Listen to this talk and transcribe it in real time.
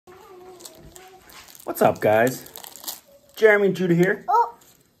What's up, guys? Jeremy and Judah here. Oh.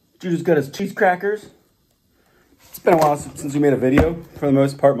 Judah's got his cheese crackers. It's been a while since we made a video. For the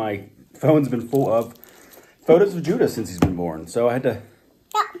most part, my phone's been full of photos of Judah since he's been born. So I had to,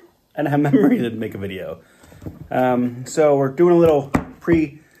 I didn't have memory to make a video. So we're doing a little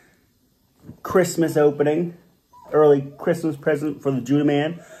pre-Christmas opening. Early Christmas present for the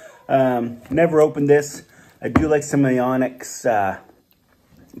Judahman. Never opened this. I do like some of the Onyx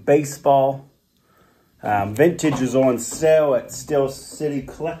baseball. Vintage is on sale at Steel City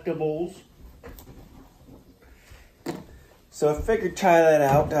Collectibles. So I figured try that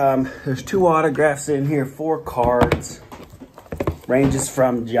out. There's 2 autographs in here, 4 cards. Ranges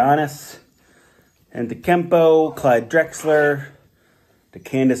from Giannis and DeKempo, Clyde Drexler, to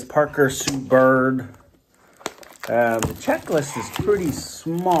Candace Parker, Sue Bird. The checklist is pretty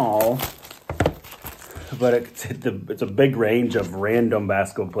small, but it's a big range of random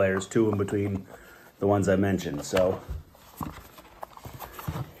basketball players, 2 in between the ones I mentioned. So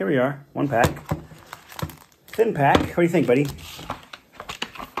here we are, 1 pack. Thin pack. What do you think, buddy?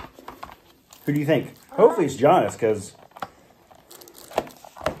 Who do you think? Hopefully it's Giannis, because,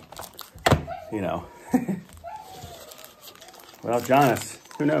 you know, well, Giannis,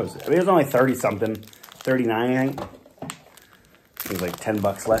 who knows? I mean, it was only 30-something, 39, I think. It was like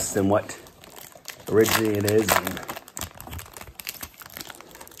 $10 less than what originally it is. And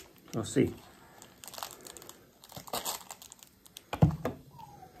we'll see.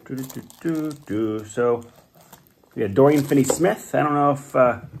 So we got Dorian Finney-Smith. I don't know if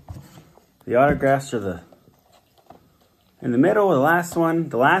the autographs are in the middle of the last one.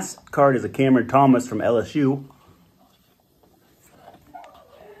 The last card is a Cameron Thomas from LSU.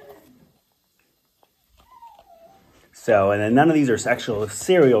 So, and then none of these are actual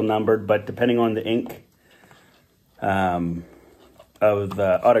serial numbered, but depending on the ink of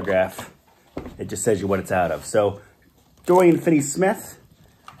the autograph, it just says you what it's out of. So, Dorian Finney-Smith.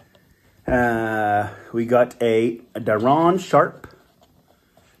 We got a Daron Sharp.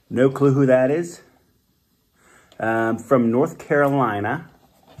 No clue who that is. From North Carolina.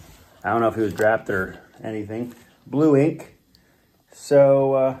 I don't know if he was drafted or anything. Blue ink.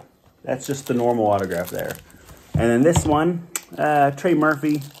 So, that's just the normal autograph there. And then this one, Trey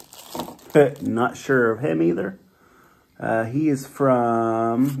Murphy. Not sure of him either. He is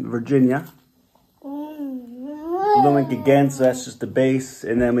from Virginia. Blue ink again, so that's just the base.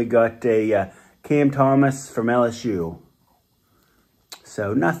 And then we got a Cam Thomas from LSU.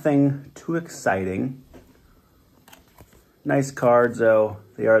 So nothing too exciting. Nice cards, though.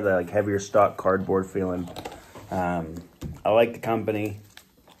 They are the heavier stock cardboard feeling. I like the company.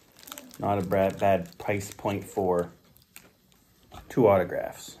 Not a bad price point for 2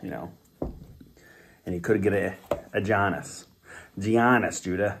 autographs, you know. And you could get a Giannis. Giannis,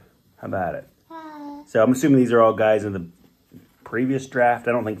 Judah. How about it? So I'm assuming these are all guys in the previous draft.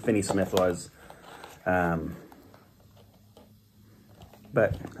 I don't think Finney-Smith was.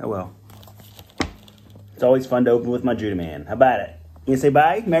 But, oh well. It's always fun to open with my Judahman. How about it? You gonna say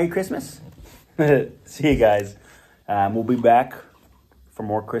bye? Merry Christmas? See you guys. We'll be back for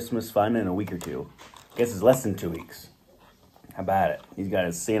more Christmas fun in a week or 2. I guess it's less than 2 weeks. How about it? He's got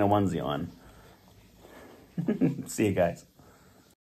his Santa onesie on. See you guys.